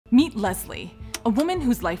Meet Leslie, a woman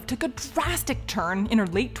whose life took a drastic turn in her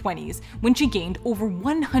late 20s when she gained over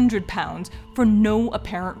 100 pounds for no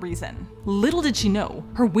apparent reason. Little did she know,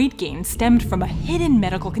 her weight gain stemmed from a hidden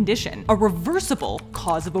medical condition, a reversible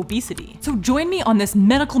cause of obesity. So join me on this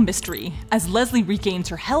medical mystery as Leslie regains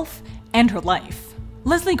her health and her life.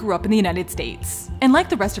 Leslie grew up in the United States, and like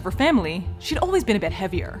the rest of her family, she'd always been a bit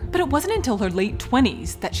heavier. But it wasn't until her late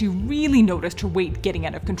 20s that she really noticed her weight getting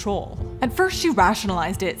out of control. At first, she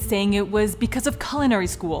rationalized it, saying it was because of culinary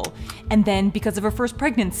school, and then because of her first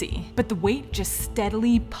pregnancy. But the weight just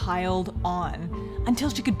steadily piled on, until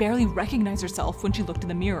she could barely recognize herself when she looked in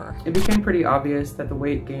the mirror. It became pretty obvious that the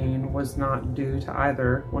weight gain was not due to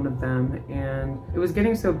either one of them, and it was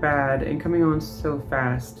getting so bad and coming on so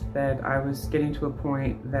fast that I was getting to a point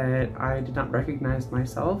that I did not recognize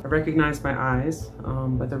myself. I recognized my eyes,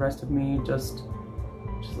 but the rest of me just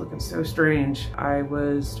looking so strange. I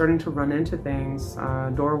was starting to run into things,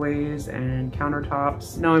 doorways and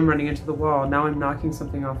countertops. Now I'm running into the wall. Now I'm knocking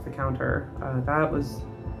something off the counter. That was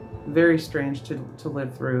very strange to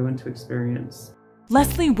live through and to experience.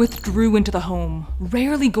 Leslie withdrew into the home,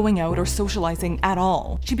 rarely going out or socializing at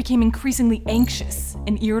all. She became increasingly anxious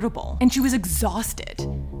and irritable, and she was exhausted.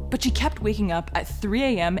 But she kept waking up at 3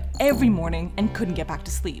 a.m. every morning and couldn't get back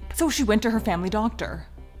to sleep. So she went to her family doctor.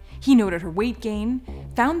 He noted her weight gain,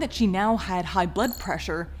 found that she now had high blood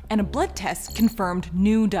pressure, and a blood test confirmed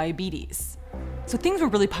new diabetes. So things were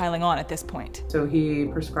really piling on at this point. So he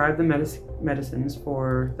prescribed the medicines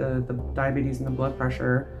for the diabetes and the blood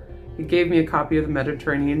pressure. He gave me a copy of the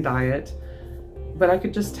Mediterranean diet, but I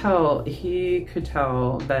could just tell, he could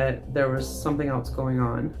tell that there was something else going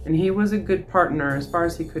on. And he was a good partner as far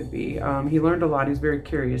as he could be. He learned a lot, he was very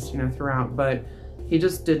curious, throughout, but he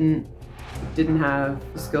just didn't have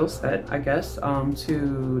the skill set, I guess,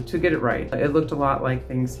 to get it right. It looked a lot like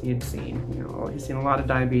things he had seen. He's seen a lot of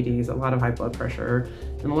diabetes, a lot of high blood pressure,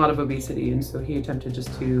 and a lot of obesity, and so he attempted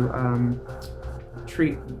just to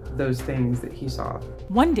treat those things that he saw.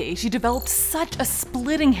 One day, she developed such a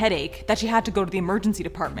splitting headache that she had to go to the emergency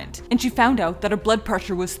department, and she found out that her blood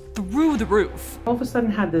pressure was through the roof. All of a sudden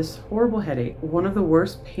had this horrible headache, one of the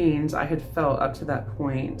worst pains I had felt up to that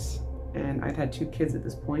point, and I'd had 2 kids at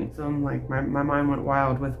this point, so I'm like, my mind went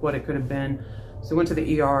wild with what it could have been. So I went to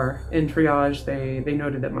the ER. In triage, they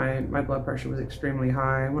noted that my blood pressure was extremely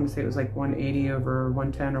high. I want to say it was like 180 over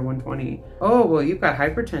 110 or 120. Oh, well, you've got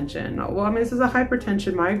hypertension. Oh, well, I mean, this is a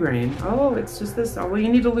hypertension migraine. Oh, it's just this. Oh, well, you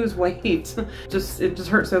need to lose weight. It just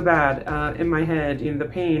hurt so bad in my head, the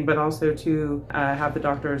pain, but also to have the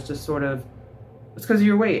doctors just sort of, it's because of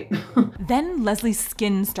your weight. Then Leslie's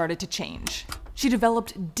skin started to change. She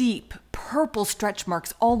developed deep, purple stretch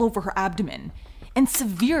marks all over her abdomen, and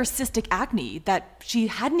severe cystic acne that she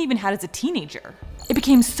hadn't even had as a teenager. It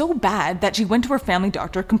became so bad that she went to her family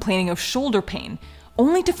doctor complaining of shoulder pain,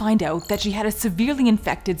 only to find out that she had a severely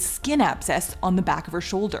infected skin abscess on the back of her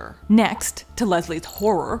shoulder. Next, to Leslie's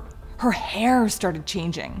horror, her hair started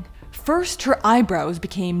changing. First, her eyebrows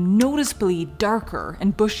became noticeably darker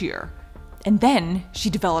and bushier, and then she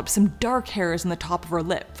developed some dark hairs on the top of her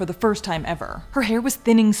lip for the first time ever. Her hair was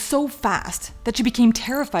thinning so fast that she became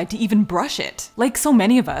terrified to even brush it. Like so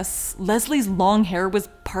many of us, Leslie's long hair was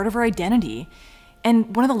part of her identity,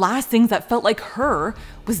 and one of the last things that felt like her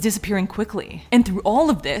was disappearing quickly. And through all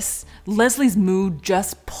of this, Leslie's mood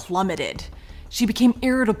just plummeted. She became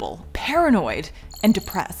irritable, paranoid, and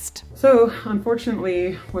depressed. So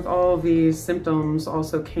unfortunately, with all of these symptoms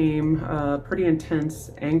also came pretty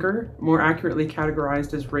intense anger, more accurately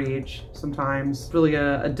categorized as rage sometimes. Really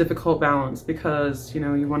a difficult balance because,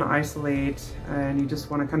 you want to isolate and you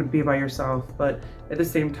just want to kind of be by yourself, but at the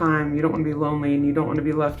same time, you don't want to be lonely and you don't want to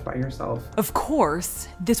be left by yourself. Of course,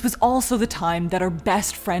 this was also the time that her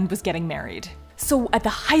best friend was getting married. So at the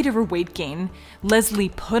height of her weight gain, Leslie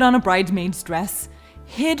put on a bridesmaid's dress,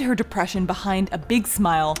 hid her depression behind a big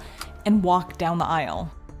smile, and walked down the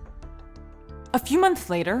aisle. A few months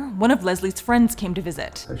later, one of Leslie's friends came to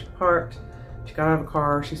visit. So she parked, she got out of the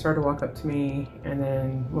car, she started to walk up to me, and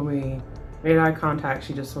then when we made eye contact,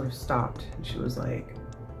 she just sort of stopped. And she was like,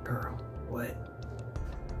 "Girl, what?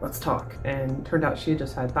 Let's talk." And turned out she had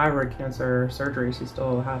just had thyroid cancer surgery. She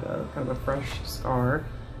still had a kind of a fresh scar,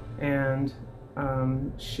 and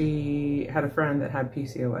she had a friend that had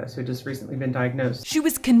PCOS who had just recently been diagnosed. She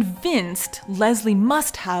was convinced Leslie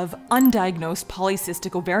must have undiagnosed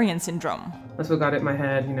polycystic ovarian syndrome. That's what got it in my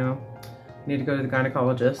head, need to go to the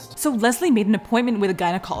gynecologist. So Leslie made an appointment with a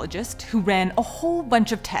gynecologist who ran a whole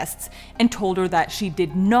bunch of tests and told her that she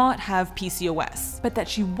did not have PCOS, but that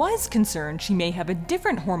she was concerned she may have a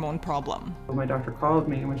different hormone problem. My doctor called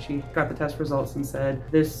me when she got the test results and said,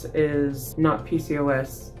 "This is not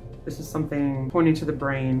PCOS. this is something pointing to the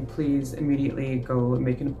brain. Please immediately go and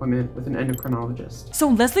make an appointment with an endocrinologist. So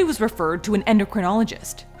Leslie was referred to an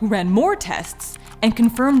endocrinologist who ran more tests and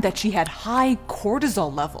confirmed that she had high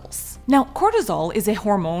cortisol levels. Now, cortisol is a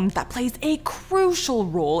hormone that plays a crucial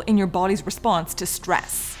role in your body's response to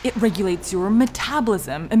stress. It regulates your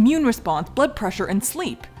metabolism, immune response, blood pressure, and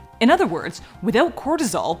sleep. In other words, without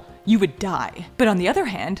cortisol, you would die. But on the other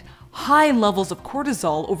hand, high levels of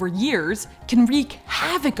cortisol over years can wreak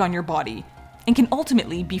havoc on your body and can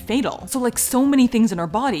ultimately be fatal. So like so many things in our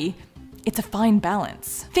body, it's a fine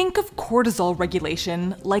balance. Think of cortisol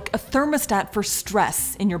regulation like a thermostat for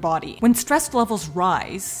stress in your body. When stress levels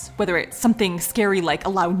rise, whether it's something scary like a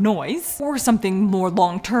loud noise, or something more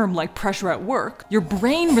long-term like pressure at work, your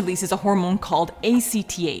brain releases a hormone called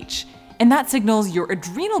ACTH, and that signals your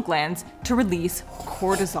adrenal glands to release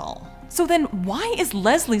cortisol. So then why is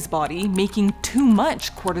Leslie's body making too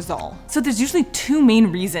much cortisol? So there's usually two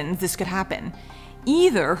main reasons this could happen.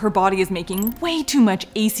 Either her body is making way too much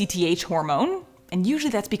ACTH hormone, and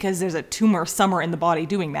usually that's because there's a tumor somewhere in the body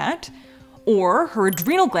doing that, or her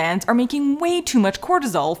adrenal glands are making way too much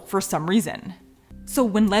cortisol for some reason. So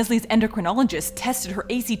when Leslie's endocrinologist tested her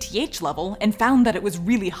ACTH level and found that it was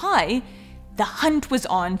really high, the hunt was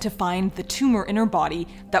on to find the tumor in her body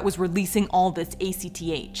that was releasing all this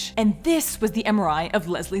ACTH. And this was the MRI of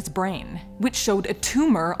Leslie's brain, which showed a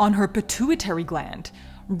tumor on her pituitary gland,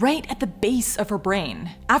 right at the base of her brain.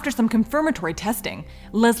 After some confirmatory testing,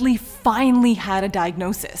 Leslie finally had a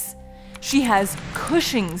diagnosis. She has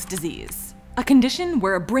Cushing's disease, a condition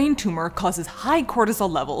where a brain tumor causes high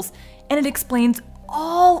cortisol levels, and it explains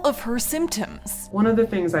all of her symptoms. One of the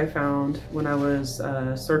things I found when I was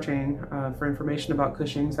searching for information about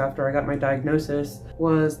Cushing's after I got my diagnosis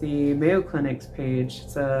was the Mayo Clinic's page.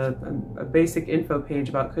 It's a basic info page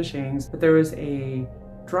about Cushing's, but there was a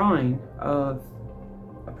drawing of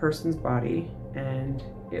a person's body and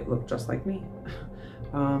it looked just like me.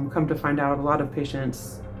 Come to find out, a lot of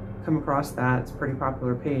patients come across that. It's a pretty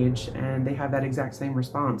popular page and they have that exact same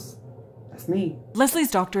response. That's me. Leslie's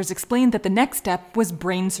doctors explained that the next step was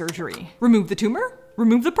brain surgery. Remove the tumor,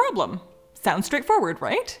 remove the problem. Sounds straightforward,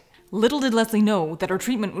 right? Little did Leslie know that her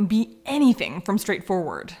treatment would be anything from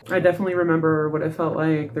straightforward. I definitely remember what it felt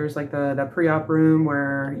like. There's like the pre-op room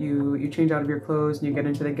where you change out of your clothes and you get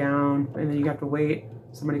into the gown, and then you have to wait.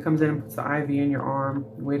 Somebody comes in and puts the IV in your arm,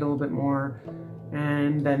 you wait a little bit more,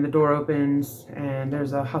 and then the door opens and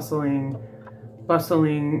there's a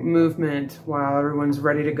bustling movement while everyone's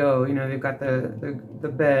ready to go. You know, they've got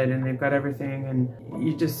the bed and they've got everything, and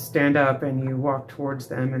you just stand up and you walk towards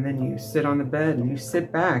them, and then you sit on the bed and you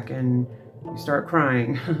sit back and you start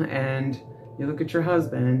crying and you look at your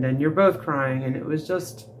husband and you're both crying, and it was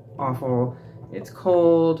just awful. It's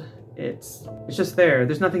cold. It's just there.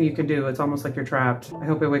 There's nothing you can do. It's almost like you're trapped. I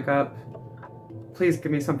hope I wake up. Please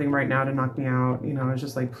give me something right now to knock me out. You know, it's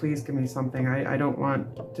just like, please give me something. I don't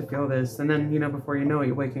want to feel this. And then, you know, before you know it,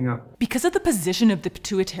 you're waking up. Because of the position of the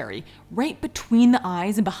pituitary, right between the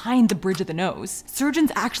eyes and behind the bridge of the nose,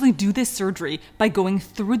 surgeons actually do this surgery by going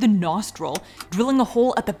through the nostril, drilling a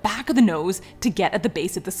hole at the back of the nose to get at the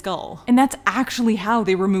base of the skull. And that's actually how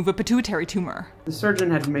they remove a pituitary tumor. The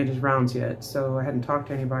surgeon hadn't made his rounds yet, so I hadn't talked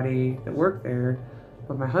to anybody that worked there.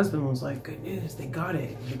 But my husband was like, good news, they got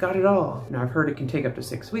it. They got it all. Now I've heard it can take up to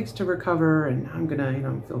 6 weeks to recover, and I'm gonna, you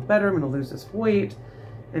know, feel better. I'm gonna lose this weight.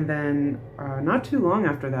 And then not too long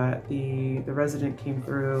after that, the resident came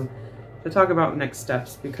through to talk about next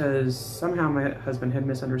steps, because somehow my husband had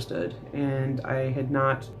misunderstood and I had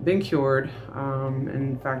not been cured.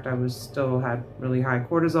 In fact, I was still had really high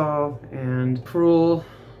cortisol and cruel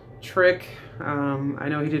trick. I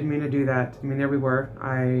know he didn't mean to do that. I mean, there we were.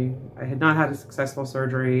 I had not had a successful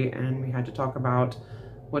surgery, and we had to talk about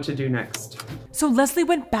what to do next. So Leslie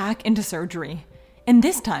went back into surgery, and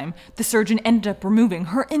this time the surgeon ended up removing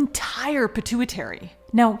her entire pituitary.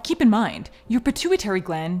 Now, keep in mind, your pituitary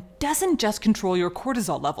gland doesn't just control your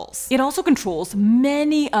cortisol levels. It also controls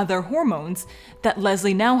many other hormones that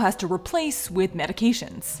Leslie now has to replace with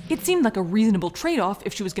medications. It seemed like a reasonable trade-off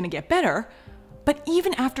if she was going to get better. But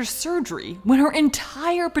even after surgery, when her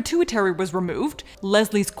entire pituitary was removed,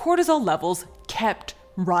 Leslie's cortisol levels kept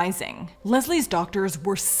rising. Leslie's doctors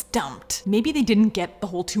were stumped. Maybe they didn't get the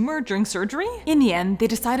whole tumor during surgery? In the end, they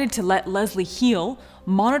decided to let Leslie heal,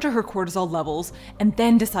 monitor her cortisol levels, and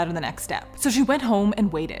then decide on the next step. So she went home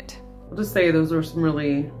and waited. I'll just say those were some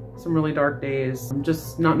really dark days.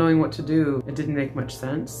 Just not knowing what to do. It didn't make much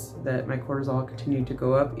sense that my cortisol continued to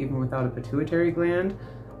go up even without a pituitary gland.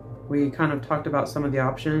 We kind of talked about some of the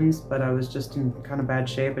options, but I was just in kind of bad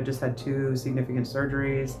shape. I just had 2 significant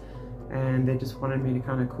surgeries, and they just wanted me to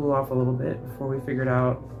kind of cool off a little bit before we figured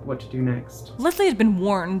out what to do next. Leslie had been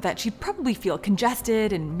warned that she'd probably feel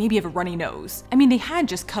congested and maybe have a runny nose. I mean, they had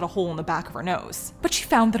just cut a hole in the back of her nose, but she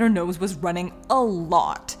found that her nose was running a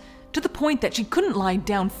lot, to the point that she couldn't lie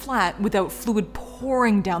down flat without fluid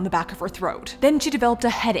pouring down the back of her throat. Then she developed a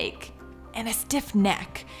headache and a stiff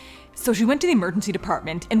neck. So she went to the emergency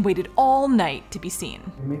department and waited all night to be seen.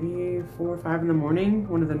 Maybe 4 or 5 in the morning,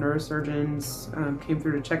 one of the neurosurgeons came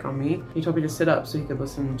through to check on me. He told me to sit up so he could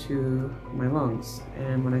listen to my lungs.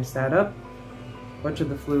 And when I sat up, a bunch of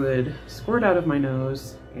the fluid squirted out of my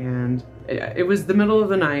nose, and it was the middle of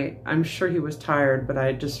the night. I'm sure he was tired, but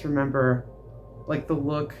I just remember like the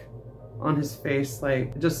look on his face,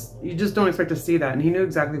 like you just don't expect to see that. And he knew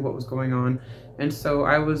exactly what was going on. And so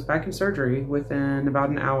I was back in surgery within about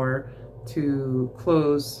an hour to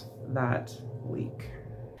close that leak.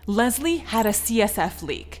 Leslie had a CSF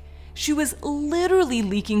leak. She was literally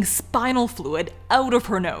leaking spinal fluid out of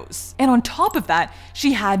her nose. And on top of that,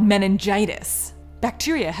 she had meningitis.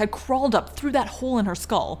 Bacteria had crawled up through that hole in her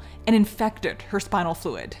skull and infected her spinal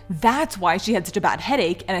fluid. That's why she had such a bad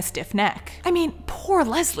headache and a stiff neck. I mean, poor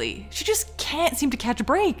Leslie. She just can't seem to catch a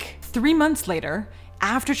break. 3 months later,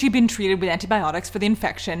 after she'd been treated with antibiotics for the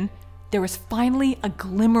infection, there was finally a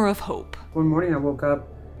glimmer of hope. One morning I woke up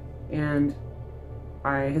and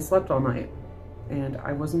I had slept all night, and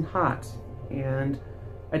I wasn't hot, and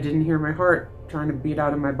I didn't hear my heart trying to beat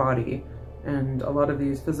out of my body. And a lot of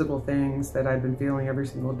these physical things that I've been feeling every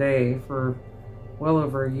single day for well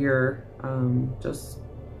over a year just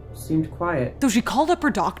seemed quiet. So she called up her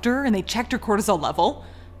doctor and they checked her cortisol level,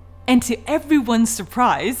 and to everyone's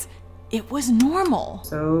surprise, it was normal.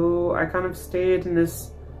 So I kind of stayed in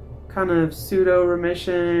this kind of pseudo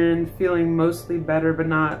remission, feeling mostly better, but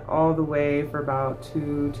not all the way, for about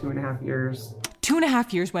 2.5 years.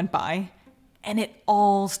 2.5 years went by, and it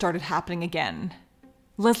all started happening again.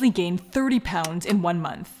 Leslie gained 30 pounds in 1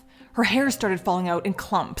 month. Her hair started falling out in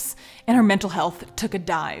clumps, and her mental health took a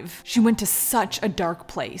dive. She went to such a dark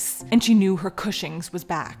place, and she knew her Cushing's was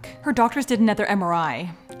back. Her doctors did another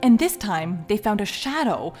MRI, and this time they found a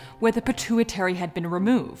shadow where the pituitary had been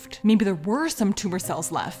removed. Maybe there were some tumor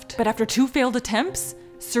cells left, but after 2 failed attempts,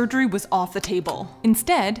 surgery was off the table.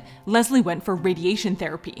 Instead, Leslie went for radiation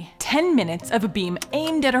therapy. 10 minutes of a beam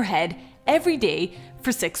aimed at her head every day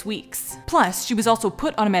for 6 weeks. Plus, she was also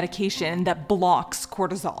put on a medication that blocks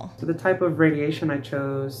cortisol. So the type of radiation I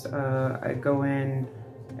chose, I go in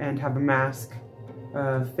and have a mask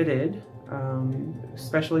fitted,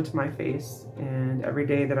 especially to my face. And every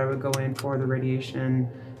day that I would go in for the radiation,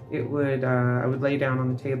 I would lay down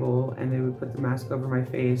on the table and they would put the mask over my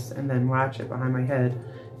face and then latch it behind my head.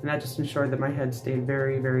 And that just ensured that my head stayed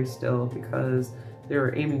very, very still, because they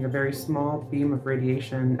were aiming a very small beam of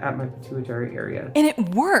radiation at my pituitary area. And it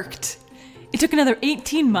worked! It took another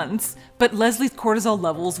 18 months, but Leslie's cortisol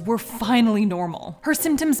levels were finally normal. Her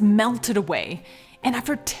symptoms melted away, and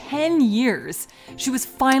after 10 years, she was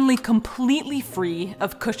finally completely free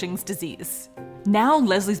of Cushing's disease. Now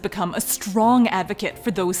Leslie's become a strong advocate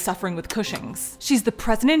for those suffering with Cushing's. She's the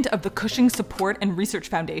president of the Cushing Support and Research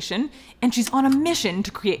Foundation, and she's on a mission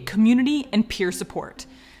to create community and peer support,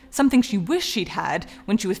 something she wished she'd had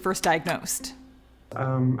when she was first diagnosed.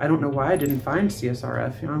 I don't know why I didn't find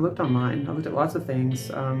CSRF. I looked online, I looked at lots of things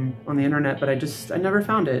on the internet, but I never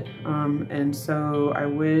found it. And so I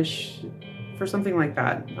wish for something like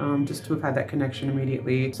that, just to have had that connection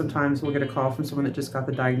immediately. Sometimes we'll get a call from someone that just got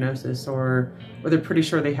the diagnosis, or they're pretty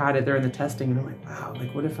sure they had it, they're in the testing, and I'm like, wow,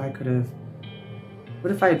 like what if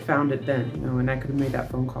I had found it then, and I could have made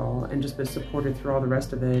that phone call and just been supported through all the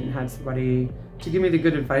rest of it and had somebody to give me the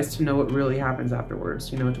good advice to know what really happens afterwards,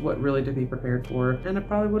 to what really to be prepared for. And I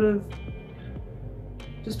probably would have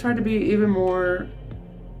just tried to be even more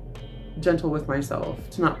gentle with myself,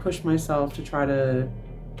 to not push myself to try to,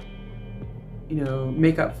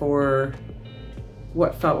 make up for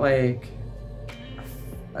what felt like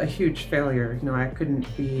a huge failure. I couldn't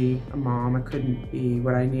be a mom, I couldn't be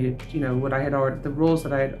what I needed, the roles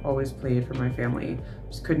that I had always played for my family,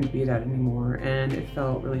 just couldn't be that anymore. And it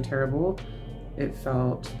felt really terrible. It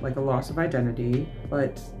felt like a loss of identity,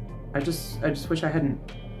 but I just wish I hadn't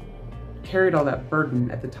carried all that burden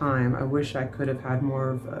at the time. I wish I could have had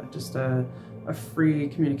more of just a free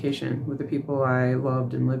communication with the people I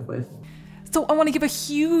loved and lived with. So I want to give a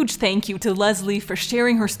huge thank you to Leslie for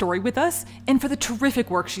sharing her story with us and for the terrific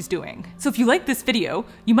work she's doing. So if you like this video,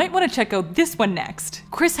 you might want to check out this one next.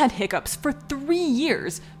 Chris had hiccups for 3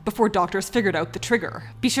 years before doctors figured out the trigger.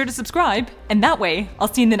 Be sure to subscribe, and that way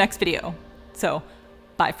I'll see you in the next video. So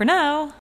bye for now.